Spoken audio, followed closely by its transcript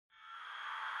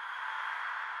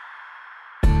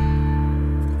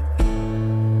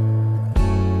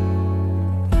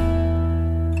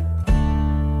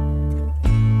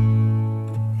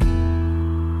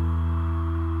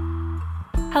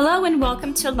Hello and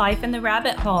welcome to Life in the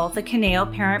Rabbit Hole, the Conejo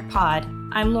Parent Pod.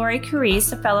 I'm Lori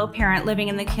Carice, a fellow parent living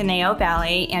in the Conejo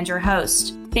Valley and your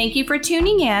host. Thank you for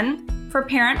tuning in for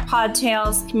Parent Pod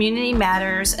Tales, community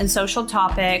matters, and social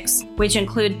topics, which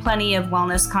include plenty of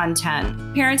wellness content.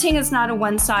 Parenting is not a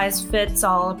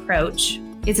one-size-fits-all approach.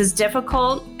 It's as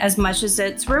difficult as much as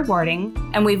it's rewarding,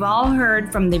 and we've all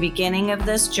heard from the beginning of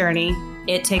this journey,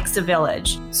 it takes a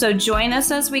village. So join us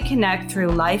as we connect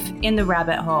through Life in the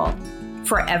Rabbit Hole.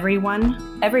 For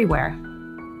everyone, everywhere.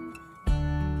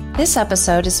 This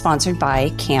episode is sponsored by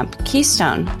Camp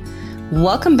Keystone.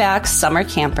 Welcome back, summer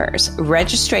campers.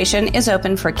 Registration is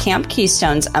open for Camp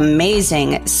Keystone's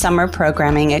amazing summer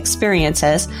programming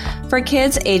experiences for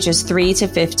kids ages 3 to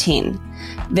 15.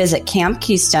 Visit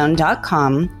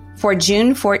campkeystone.com for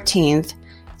June 14th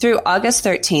through August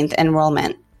 13th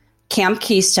enrollment. Camp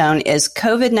Keystone is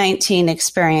COVID-19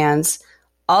 experience.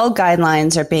 All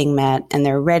guidelines are being met and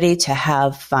they're ready to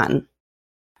have fun.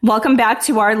 Welcome back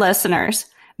to our listeners.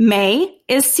 May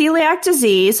is Celiac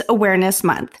Disease Awareness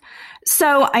Month.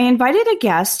 So I invited a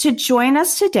guest to join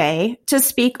us today to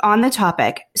speak on the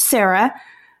topic, Sarah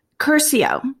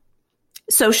Curcio,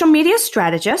 social media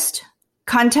strategist,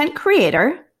 content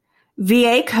creator,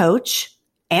 VA coach,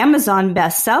 Amazon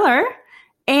bestseller,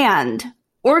 and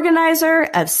organizer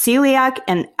of celiac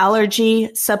and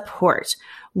allergy support.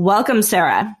 Welcome,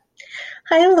 Sarah.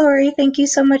 Hi, Lori. Thank you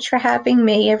so much for having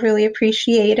me. I really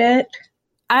appreciate it.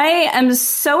 I am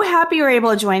so happy you were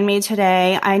able to join me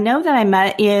today. I know that I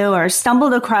met you or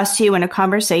stumbled across you in a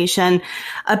conversation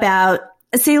about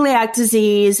celiac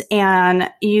disease, and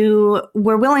you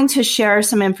were willing to share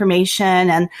some information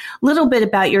and a little bit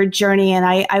about your journey. And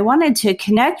I wanted to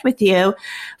connect with you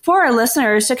for our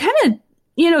listeners to kind of,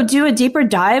 do a deeper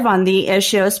dive on the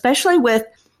issue, especially with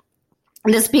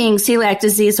this being Celiac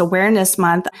Disease Awareness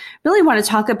Month. Really want to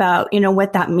talk about,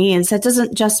 what that means. That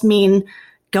doesn't just mean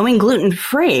going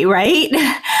gluten-free, right?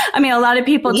 I mean, a lot of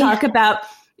people talk about,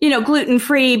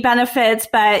 gluten-free benefits,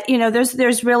 but,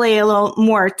 there's really a little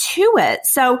more to it.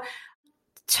 So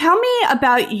tell me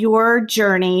about your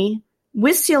journey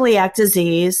with celiac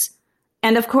disease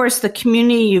and, of course, the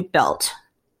community you've built.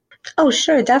 Oh,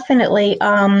 sure, definitely.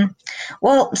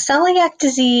 Well, celiac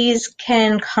disease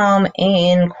can come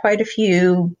in quite a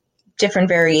few different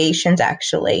variations,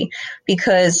 actually,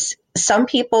 because some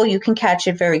people you can catch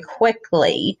it very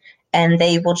quickly and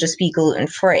they will just be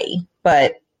gluten-free,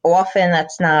 but often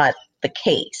that's not the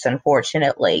case,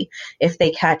 unfortunately. If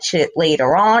they catch it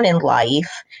later on in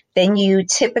life, then you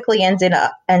typically end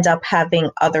up having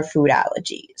other food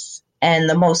allergies. And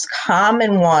the most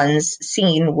common ones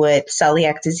seen with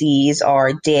celiac disease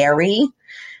are dairy,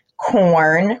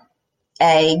 corn,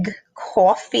 egg,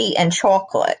 coffee, and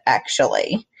chocolate,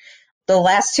 actually. The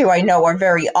last two I know are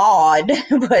very odd,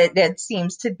 but it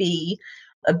seems to be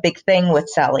a big thing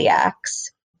with celiacs.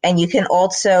 And you can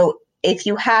also, if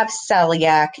you have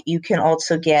celiac, you can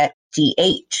also get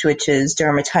DH, which is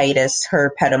dermatitis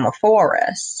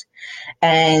herpetomophorus.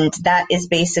 And that is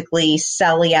basically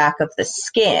celiac of the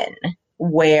skin,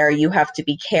 where you have to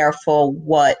be careful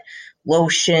what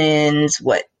lotions,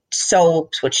 what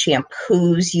soaps, what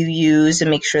shampoos you use,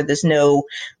 and make sure there's no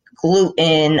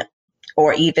gluten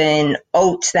or even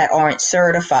oats that aren't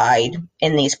certified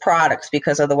in these products,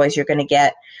 because otherwise you're going to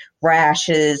get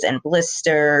rashes and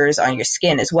blisters on your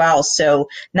skin as well. So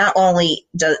not only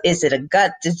is it a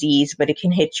gut disease, but it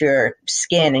can hit your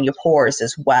skin and your pores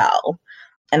as well.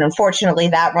 And unfortunately,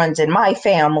 that runs in my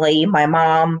family. My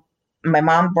mom,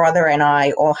 brother, and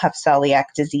I all have celiac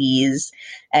disease,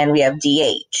 and we have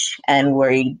DH, and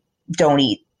we don't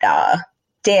eat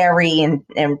dairy,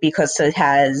 and because it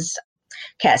has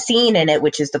casein in it,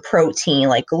 which is the protein,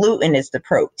 like gluten is the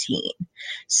protein.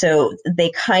 So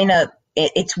they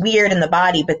it's weird in the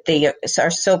body, but they are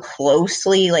so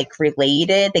closely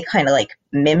related. They kind of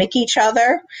mimic each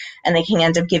other, and they can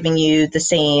end up giving you the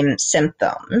same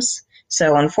symptoms.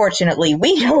 So unfortunately,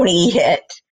 we don't eat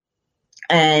it.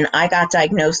 And I got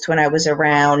diagnosed when I was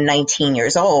around 19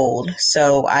 years old.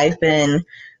 So I've been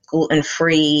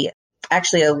gluten-free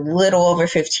actually a little over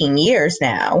 15 years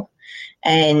now.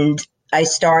 And I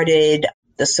started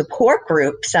the support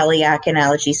group, Celiac and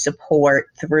Allergy Support,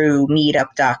 through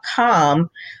meetup.com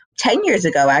 10 years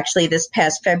ago. Actually, this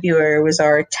past February was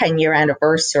our 10-year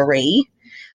anniversary.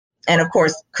 And of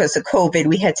course, because of COVID,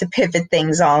 we had to pivot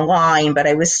things online, but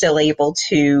I was still able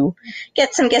to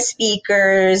get some guest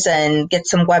speakers and get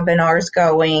some webinars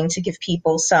going to give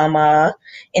people some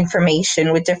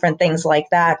information with different things like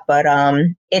that. But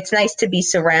it's nice to be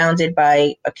surrounded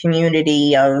by a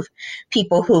community of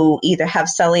people who either have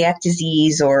celiac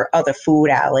disease or other food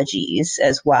allergies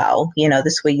as well.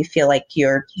 This way you feel like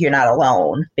you're not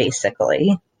alone,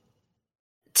 basically.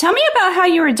 Tell me about how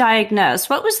you were diagnosed.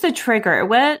 What was the trigger?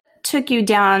 What took you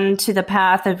down to the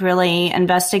path of really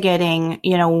investigating,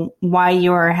 why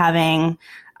you were having,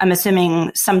 I'm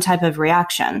assuming, some type of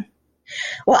reaction?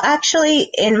 Well,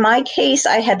 actually, in my case,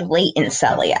 I had latent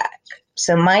celiac.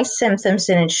 So my symptoms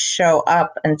didn't show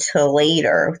up until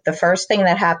later. The first thing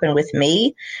that happened with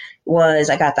me was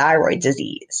I got thyroid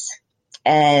disease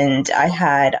and I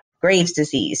had Graves'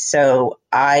 disease. So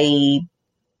I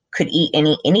could eat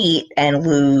and eat and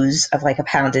lose of like a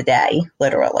pound a day,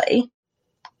 literally.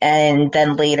 And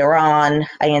then later on,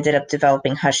 I ended up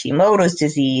developing Hashimoto's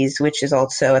disease, which is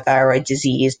also a thyroid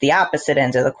disease, the opposite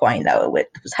end of the coin, though. It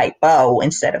was hypo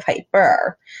instead of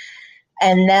hyper.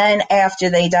 And then after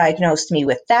they diagnosed me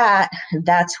with that,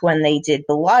 that's when they did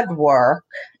blood work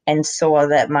and saw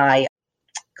that my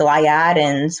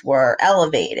gliadins were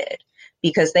elevated,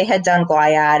 because they had done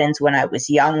gliadins when I was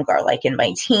younger, like in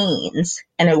my teens,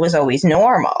 and it was always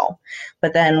normal.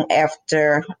 But then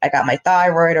after I got my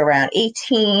thyroid around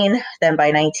 18, then by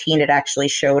 19 it actually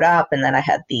showed up, and then I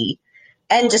had the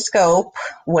endoscope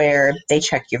where they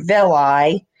check your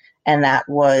villi, and that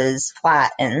was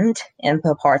flattened in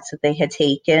the parts that they had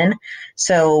taken.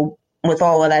 So with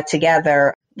all of that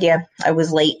together, yeah, I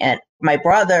was latent. My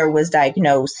brother was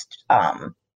diagnosed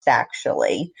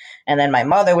actually. And then my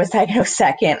mother was diagnosed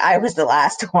second. I was the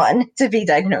last one to be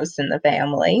diagnosed in the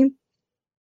family.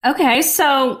 Okay,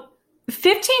 so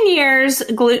 15 years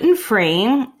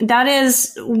gluten-free, that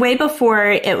is way before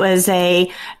it was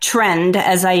a trend,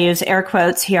 as I use air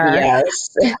quotes here.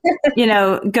 Yes.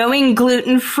 Going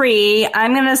gluten-free,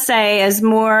 I'm going to say is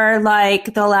more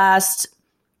like the last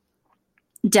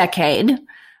decade.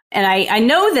 And I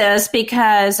know this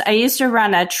because I used to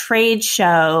run a trade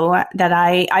show that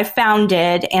I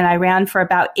founded, and I ran for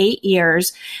about 8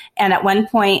 years. And at one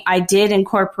point I did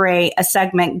incorporate a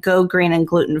segment, Go Green and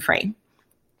Gluten Free.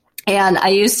 And I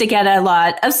used to get a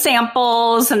lot of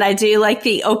samples, and I do like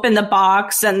the open the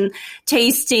box and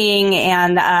tasting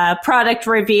and product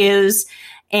reviews.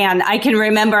 And I can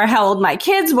remember how old my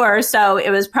kids were. So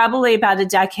it was probably about a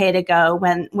decade ago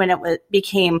when it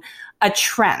became a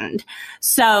trend.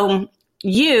 So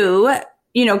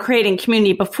creating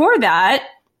community before that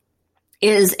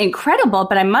is incredible.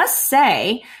 But I must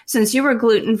say, since you were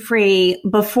gluten-free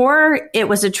before it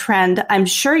was a trend, I'm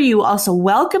sure you also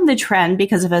welcomed the trend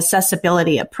because of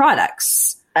accessibility of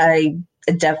products. I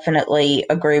definitely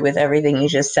agree with everything you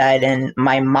just said. And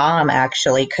my mom,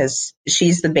 actually, because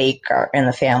she's the baker in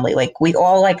the family, like we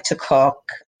all like to cook.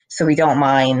 So we don't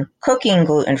mind cooking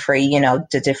gluten-free,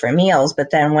 the different meals.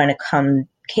 But then when it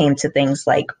came to things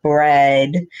like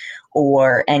bread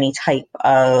or any type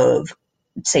of,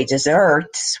 say,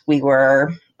 desserts, we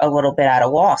were a little bit at a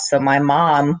loss. So my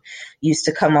mom used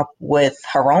to come up with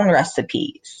her own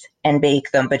recipes and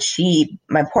bake them. But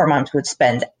my poor mom would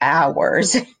spend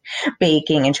hours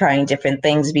baking and trying different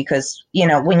things because,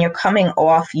 when you're coming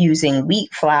off using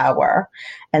wheat flour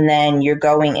and then you're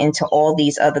going into all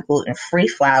these other gluten-free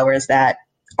flours that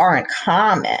aren't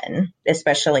common,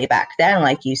 especially back then,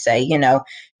 like you say,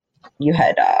 you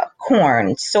had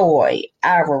corn, soy,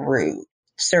 arrowroot,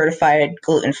 certified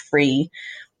gluten-free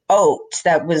oats.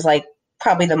 That was like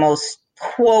probably the most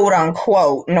quote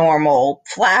unquote normal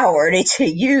flour to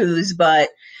use, but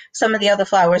some of the other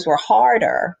flours were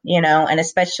harder, and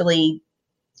especially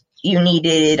you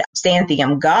needed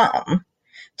xanthium gum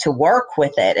to work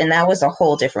with it. And that was a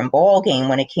whole different ballgame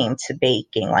when it came to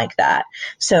baking like that.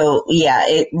 So yeah,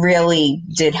 it really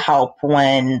did help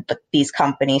when these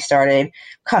companies started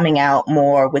coming out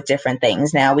more with different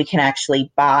things. Now we can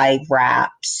actually buy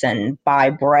wraps and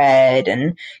buy bread,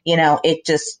 and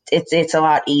it's a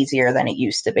lot easier than it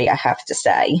used to be, I have to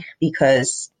say,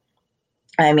 because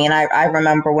I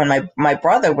remember when my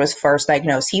brother was first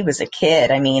diagnosed, he was a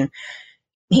kid.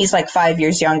 He's like 5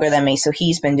 years younger than me, so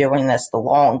he's been doing this the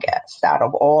longest out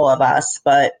of all of us.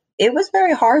 But it was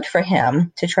very hard for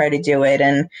him to try to do it.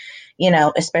 And,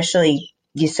 especially,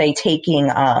 you say,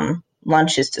 taking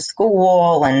lunches to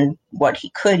school and what he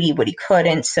could eat, what he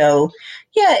couldn't. So,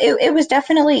 yeah, it was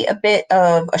definitely a bit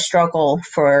of a struggle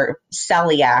for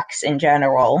celiacs in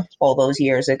general all those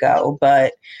years ago.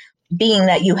 But being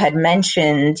that you had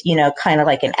mentioned, kind of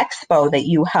like an expo that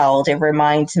you held, it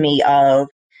reminds me of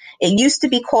It used to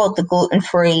be called the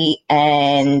Gluten-Free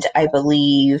and I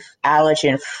believe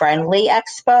Allergen Friendly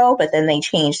Expo, but then they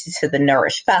changed it to the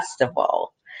Nourish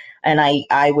Festival. And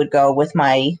I would go with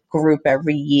my group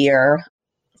every year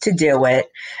to do it.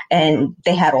 And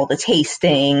they had all the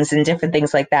tastings and different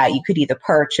things like that. You could either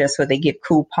purchase or they give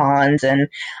coupons. And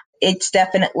it's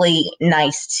definitely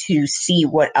nice to see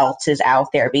what else is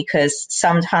out there, because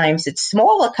sometimes it's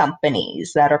smaller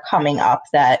companies that are coming up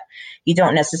that you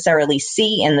don't necessarily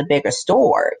see in the bigger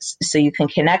stores. So you can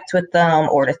connect with them,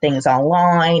 order things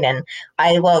online. And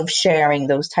I love sharing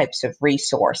those types of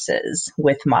resources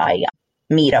with my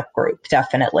meetup group,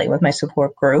 definitely with my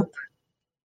support group.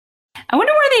 I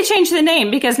wonder why they changed the name,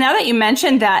 because now that you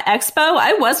mentioned that expo,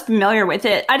 I was familiar with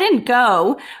it. I didn't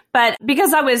go, but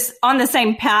because I was on the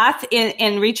same path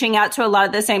in reaching out to a lot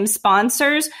of the same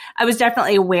sponsors, I was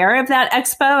definitely aware of that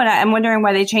expo. And I'm wondering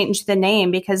why they changed the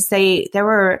name, because they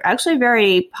were actually a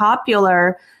very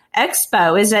popular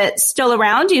expo. Is it still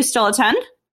around? Do you still attend?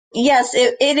 Yes,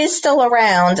 it is still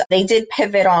around. They did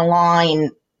pivot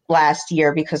online last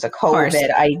year because of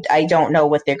COVID. I don't know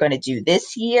what they're going to do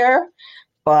this year,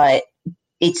 but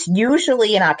it's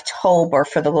usually in October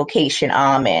for the location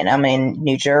I'm in. I'm in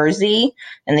New Jersey,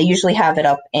 and they usually have it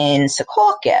up in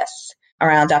Secaucus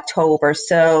around October.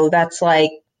 So that's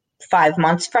like 5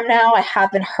 months from now. I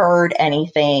haven't heard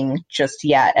anything just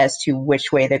yet as to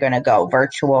which way they're going to go,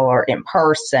 virtual or in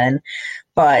person.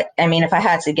 But I mean, if I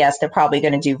had to guess, they're probably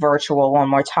going to do virtual one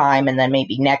more time, and then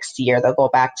maybe next year they'll go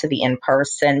back to the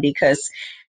in-person, because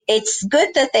it's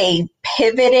good that they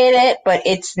pivoted it, but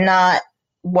it's not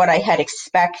what I had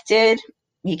expected.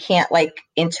 You can't like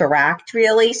interact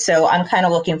really. So I'm kind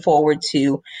of looking forward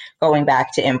to going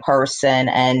back to in person.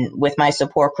 And with my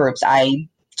support groups, I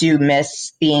do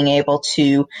miss being able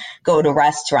to go to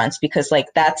restaurants, because like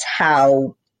that's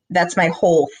my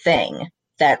whole thing,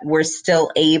 that we're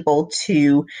still able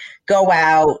to go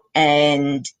out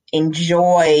and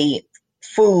enjoy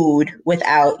food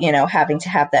without, having to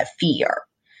have that fear.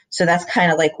 So that's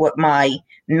kind of like what my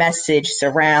message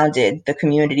surrounded the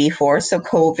community for. So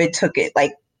COVID took it,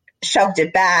 like shoved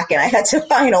it back, and I had to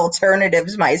find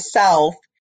alternatives myself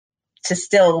to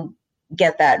still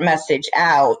get that message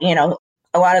out.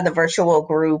 A lot of the virtual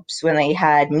groups, when they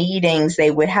had meetings,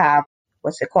 they would have,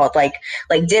 what's it called? Like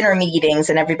dinner meetings,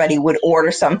 and everybody would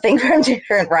order something from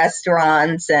different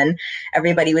restaurants, and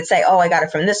everybody would say, oh, I got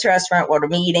it from this restaurant, order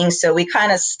meetings. So we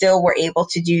kind of still were able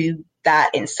to do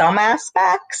that in some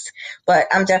aspects, but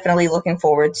I'm definitely looking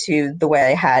forward to the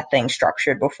way I had things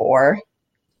structured before.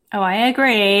 Oh, I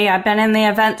agree. I've been in the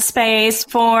event space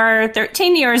for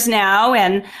 13 years now,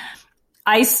 and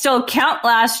I still count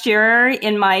last year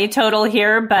in my total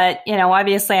here, but,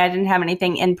 obviously I didn't have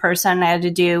anything in person. I had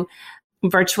to do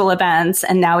virtual events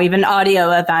and now even audio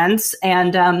events.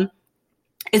 And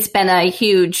it's been a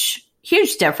huge,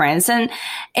 huge difference. And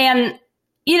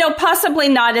possibly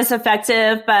not as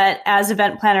effective, but as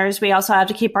event planners, we also have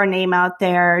to keep our name out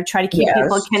there, try to keep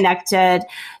people connected.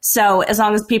 So as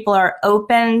long as people are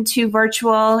open to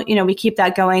virtual, we keep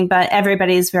that going, but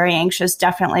everybody is very anxious,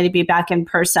 definitely, to be back in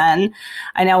person.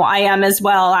 I know I am as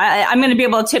well. I'm going to be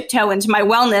able to tiptoe into my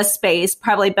wellness space,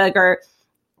 probably bigger,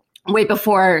 way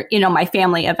before, my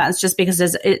family events, just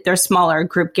because they're smaller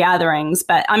group gatherings.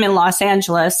 But I'm in Los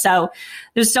Angeles, so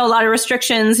there's still a lot of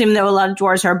restrictions, even though a lot of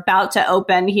doors are about to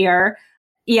open here.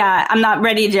 Yeah, I'm not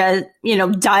ready to,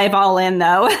 dive all in,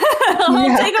 though.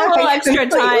 I'll take a little extra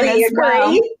time as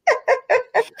well.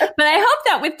 But I hope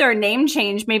that with their name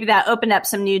change, maybe that opened up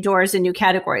some new doors and new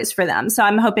categories for them. So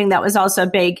I'm hoping that was also a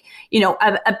big,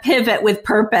 a pivot with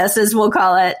purpose, as we'll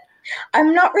call it.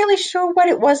 I'm not really sure what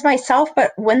it was myself,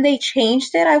 but when they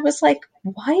changed it, I was like,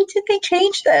 why did they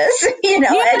change this?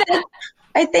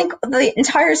 I think the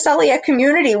entire celiac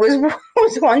community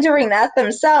was wondering that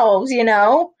themselves,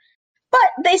 But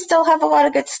they still have a lot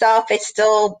of good stuff. It's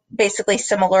still basically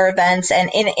similar events.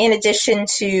 And in addition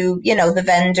to, the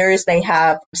vendors, they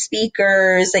have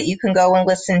speakers that you can go and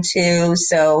listen to.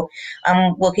 So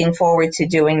I'm looking forward to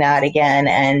doing that again.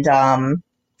 And,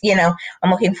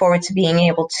 I'm looking forward to being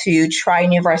able to try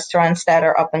new restaurants that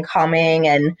are up and coming.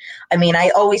 And I mean, I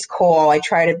always I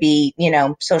try to be,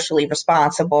 socially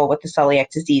responsible with the celiac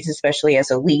disease, especially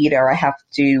as a leader. I have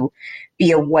to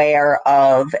be aware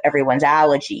of everyone's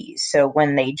allergies. So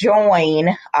when they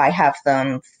join, I have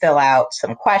them fill out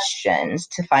some questions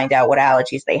to find out what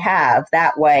allergies they have.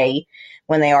 That way,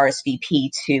 when they RSVP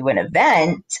to an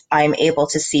event, I'm able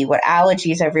to see what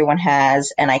allergies everyone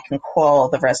has, and I can call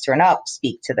the restaurant up,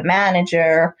 speak to the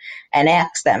manager, and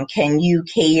ask them, can you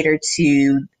cater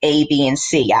to A, B, and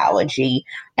C allergy?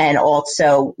 And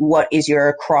also, what is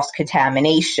your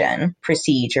cross-contamination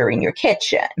procedure in your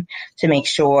kitchen to make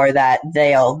sure that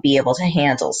they'll be able to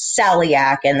handle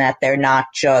celiac and that they're not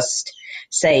just,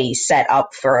 say, set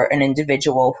up for an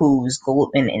individual who's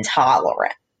gluten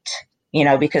intolerant.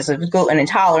 Because a gluten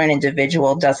intolerant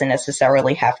individual doesn't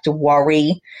necessarily have to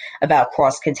worry about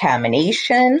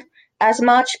cross-contamination as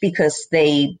much because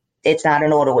it's not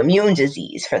an autoimmune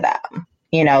disease for them.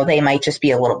 They might just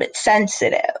be a little bit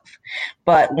sensitive.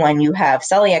 But when you have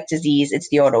celiac disease, it's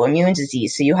the autoimmune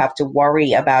disease, so you have to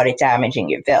worry about it damaging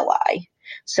your villi.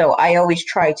 So I always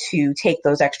try to take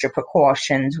those extra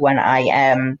precautions when I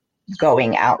am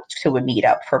going out to a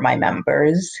meetup for my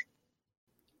members.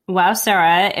 Wow,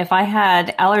 Sarah, if I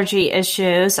had allergy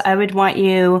issues, I would want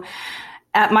you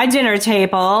at my dinner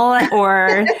table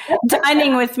or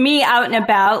dining with me out and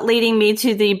about, leading me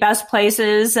to the best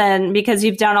places. And because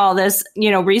you've done all this,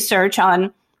 research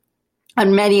on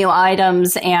menu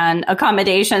items and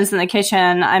accommodations in the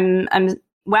kitchen,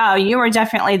 wow, you are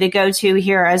definitely the go-to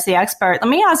here as the expert. Let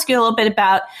me ask you a little bit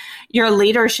about your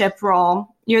leadership role.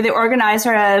 You're the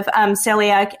organizer of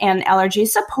Celiac and Allergy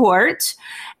Support.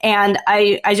 And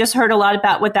I just heard a lot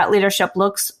about what that leadership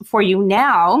looks for you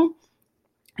now.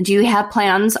 Do you have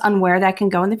plans on where that can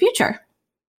go in the future?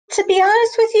 To be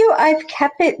honest with you, I've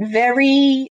kept it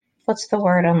very, what's the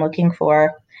word I'm looking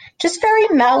for? Just very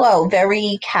mellow,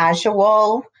 very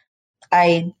casual.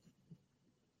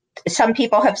 Some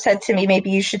people have said to me,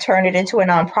 maybe you should turn it into a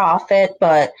nonprofit,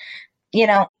 but,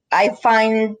 I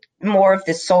find more of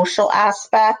the social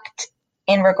aspect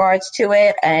in regards to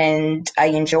it, and I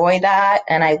enjoy that,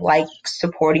 and I like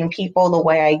supporting people the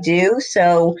way I do.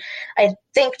 So I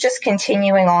think just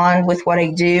continuing on with what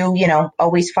I do,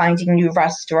 always finding new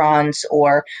restaurants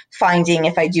or finding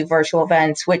if I do virtual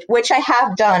events, which I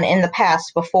have done in the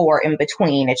past before in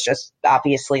between. It's just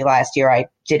obviously last year I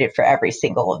did it for every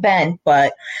single event,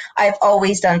 but I've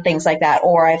always done things like that.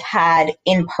 Or I've had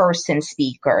in-person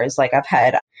speakers, like I've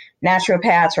had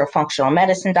naturopaths or functional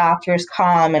medicine doctors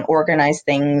come and organize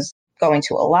things, going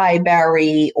to a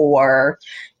library, or,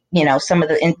 some of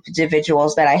the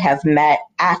individuals that I have met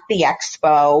at the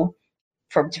expo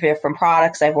for different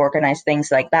products. I've organized things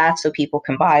like that so people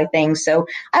can buy things. So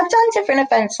I've done different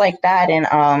events like that, and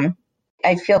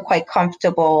I feel quite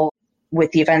comfortable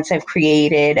with the events I've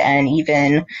created, and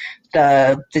even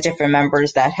the different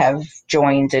members that have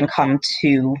joined and come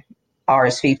to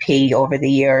RSVP over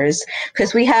the years,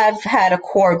 because we have had a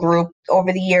core group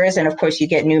over the years, and of course you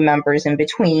get new members in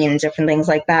between, different things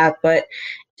like that, but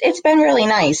it's been really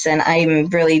nice, and I'm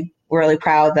really, really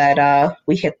proud that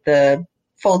we hit the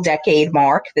full decade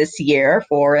mark this year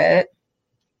for it.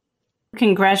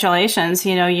 Congratulations.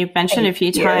 You mentioned a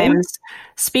few times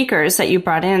speakers, that you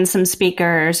brought in some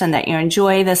speakers and that you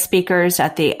enjoy the speakers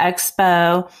at the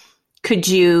expo. Could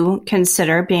you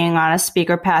consider being on a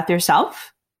speaker path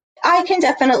yourself? I can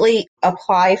definitely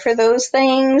apply for those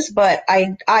things, but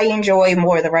I enjoy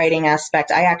more the writing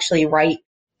aspect. I actually write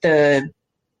the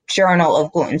Journal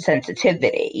of Gluten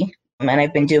Sensitivity, and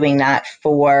I've been doing that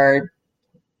for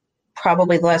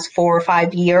probably the last 4 or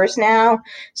 5 years now.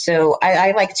 So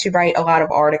I like to write a lot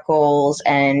of articles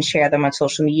and share them on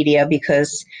social media,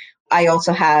 because I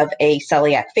also have a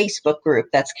celiac Facebook group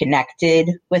that's connected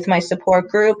with my support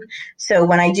group. So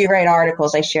when I do write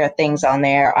articles, I share things on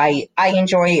there. I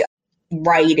enjoy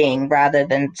writing rather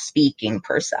than speaking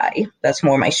per se. That's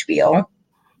more my spiel.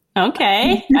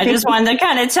 Okay. I just wanted to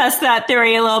kind of test that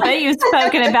theory a little bit. You've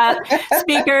spoken about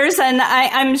speakers, and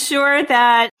I'm sure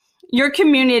that your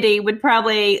community would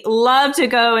probably love to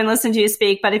go and listen to you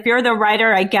speak. But if you're the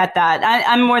writer, I get that.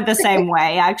 I'm more the same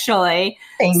way, actually.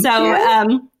 Thank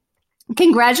you.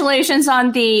 Congratulations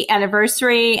on the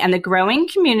anniversary and the growing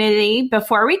community.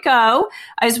 Before we go,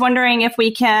 I was wondering if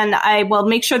I will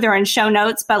make sure they're in show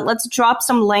notes, but let's drop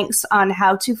some links on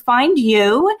how to find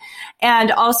you, and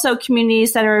also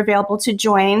communities that are available to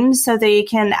join so that you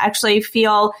can actually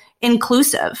feel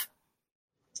inclusive.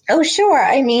 Oh, sure.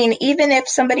 I mean, even if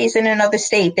somebody's in another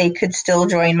state, they could still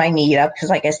join my meetup, because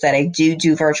like I said, I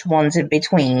do virtual ones in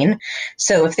between.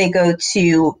 So if they go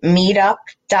to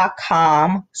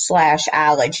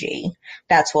meetup.com/allergy,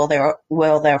 that's where they'll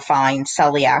find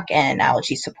celiac and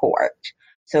allergy support.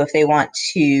 So if they want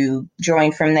to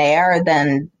join from there,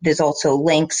 then there's also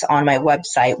links on my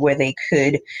website where they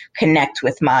could connect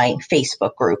with my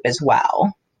Facebook group as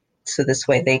well. So this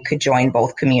way they could join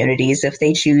both communities if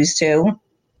they choose to.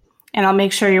 And I'll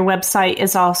make sure your website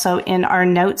is also in our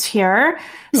notes here.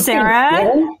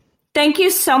 Sarah, thank you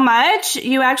so much.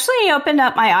 You actually opened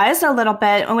up my eyes a little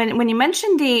bit when you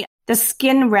mentioned the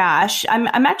skin rash.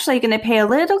 I'm actually going to pay a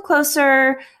little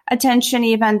closer attention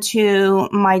even to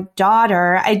my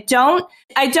daughter. I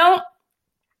don't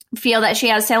feel that she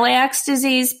has celiac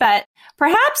disease, but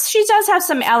perhaps she does have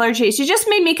some allergies. You just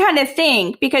made me kind of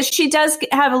think, because she does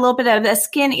have a little bit of a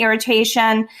skin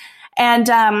irritation. And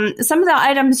some of the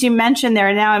items you mentioned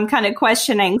there, now I'm kind of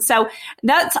questioning. So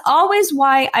that's always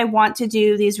why I want to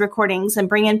do these recordings and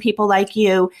bring in people like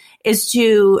you, is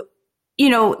to,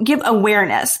 give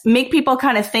awareness, make people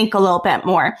kind of think a little bit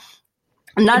more.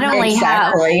 Not only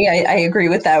exactly. I agree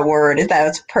with that word.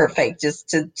 That's perfect. Just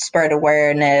to spread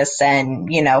awareness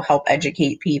and, help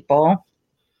educate people.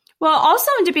 Well, also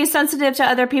to be sensitive to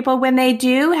other people when they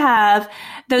do have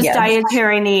those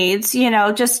dietary needs,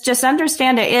 just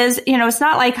understand it is, it's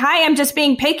not like, hi, I'm just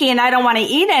being picky and I don't want to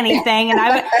eat anything. And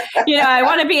I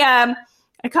want to be I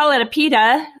call it a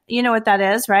PETA. You know what that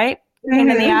is, right?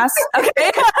 Pain in the ass. Okay.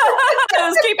 I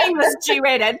was keeping this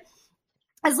G-rated.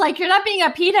 It's like, you're not being a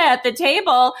PETA at the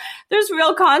table. There's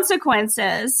real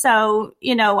consequences. So,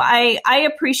 I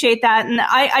appreciate that. And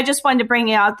I just wanted to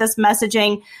bring out this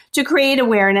messaging to create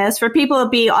awareness for people to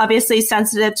be obviously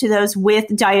sensitive to those with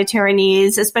dietary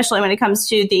needs, especially when it comes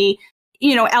to the,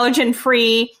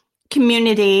 allergen-free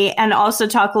community, and also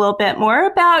talk a little bit more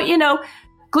about,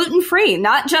 gluten-free,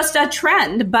 not just a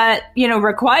trend, but,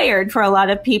 required for a lot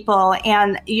of people.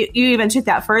 And you even took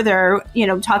that further,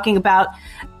 talking about,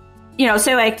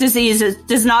 celiac disease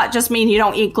does not just mean you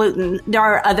don't eat gluten. There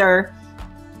are other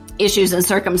issues and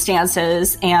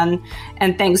circumstances and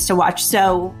things to watch.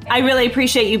 So I really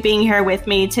appreciate you being here with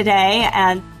me today,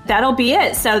 and that'll be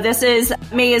it. So this is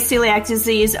May is Celiac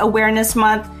Disease Awareness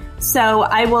Month. So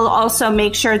I will also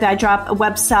make sure that I drop a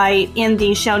website in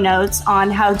the show notes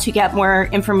on how to get more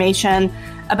information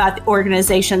about the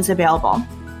organizations available.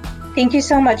 Thank you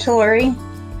so much, Lori.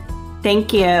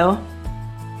 Thank you.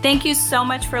 Thank you so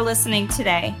much for listening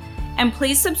today. And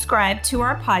please subscribe to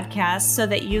our podcast so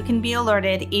that you can be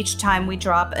alerted each time we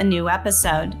drop a new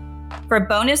episode. For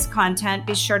bonus content,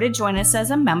 be sure to join us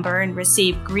as a member and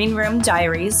receive Green Room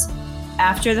Diaries,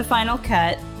 After the Final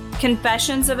Cut,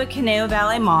 Confessions of a Conejo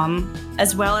Valley Mom,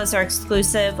 as well as our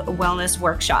exclusive wellness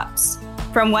workshops.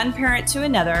 From one parent to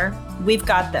another, we've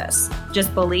got this.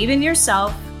 Just believe in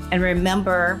yourself and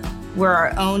remember, we're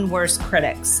our own worst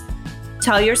critics.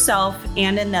 Tell yourself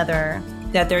and another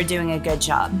that they're doing a good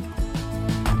job.